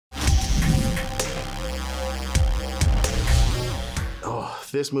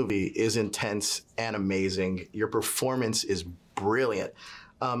This movie is intense and amazing. Your performance is brilliant.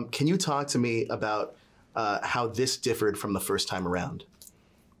 Can you talk to me about how this differed from the first time around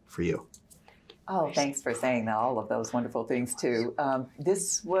for you? Oh, thanks for saying all of those wonderful things, too.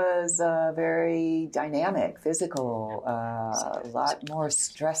 This was very dynamic, physical, a lot more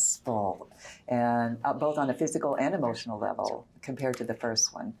stressful, and both on a physical and emotional level compared to the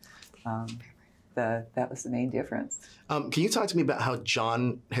first one. That was the main difference. Can you talk to me about how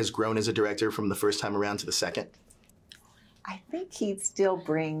John has grown as a director from the first time around to the second? I think he still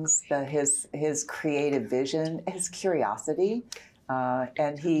brings his creative vision, his curiosity,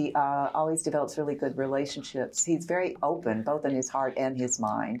 and he always develops really good relationships. He's very open, both in his heart and his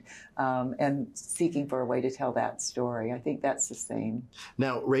mind, and seeking for a way to tell that story. I think that's the same.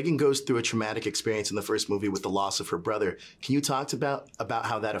 Now, Regan goes through a traumatic experience in the first movie with the loss of her brother. Can you talk about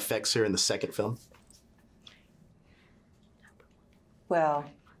how that affects her in the second film? Well,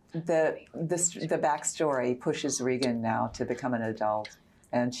 the backstory pushes Regan now to become an adult,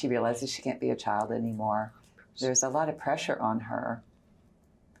 and she realizes she can't be a child anymore. There's a lot of pressure on her.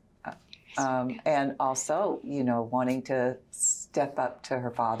 And also, you know, wanting to step up to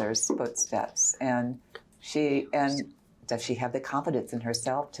her father's footsteps. And does she have the confidence in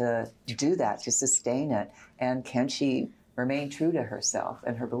herself to do that, to sustain it? And can she remain true to herself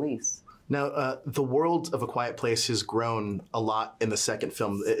and her beliefs? Now, the world of A Quiet Place has grown a lot in the second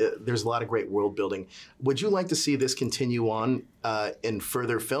film. There's a lot of great world building. Would you like to see this continue on in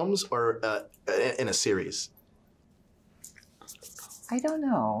further films or in a series? I don't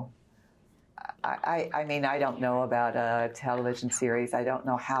know. I mean, I don't know about a television series. I don't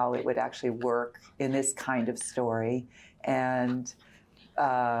know how it would actually work in this kind of story. And,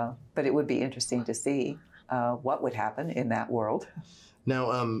 but it would be interesting to see what would happen in that world.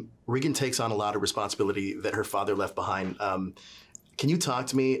 Now, Regan takes on a lot of responsibility that her father left behind. Can you talk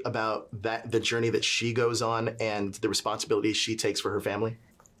to me about the journey that she goes on and the responsibilities she takes for her family?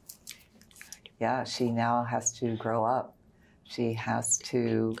 Yeah, she now has to grow up. She has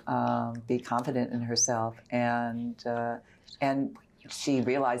to be confident in herself, and she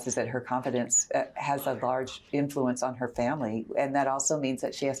realizes that her confidence has a large influence on her family, and that also means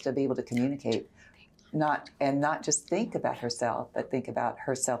that she has to be able to communicate, not just think about herself, but think about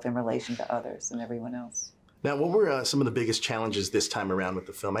herself in relation to others and everyone else. Now, what were some of the biggest challenges this time around with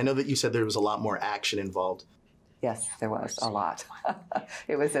the film? I know that you said there was a lot more action involved. Yes, there was a lot.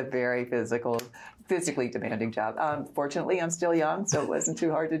 It was a very physically demanding job. Fortunately, I'm still young, so it wasn't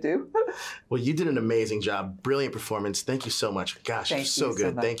too hard to do. Well, you did an amazing job. Brilliant performance. Thank you so much. Gosh, you're so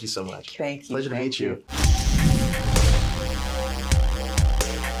good. Thank you so much. Thank you. Pleasure to meet you.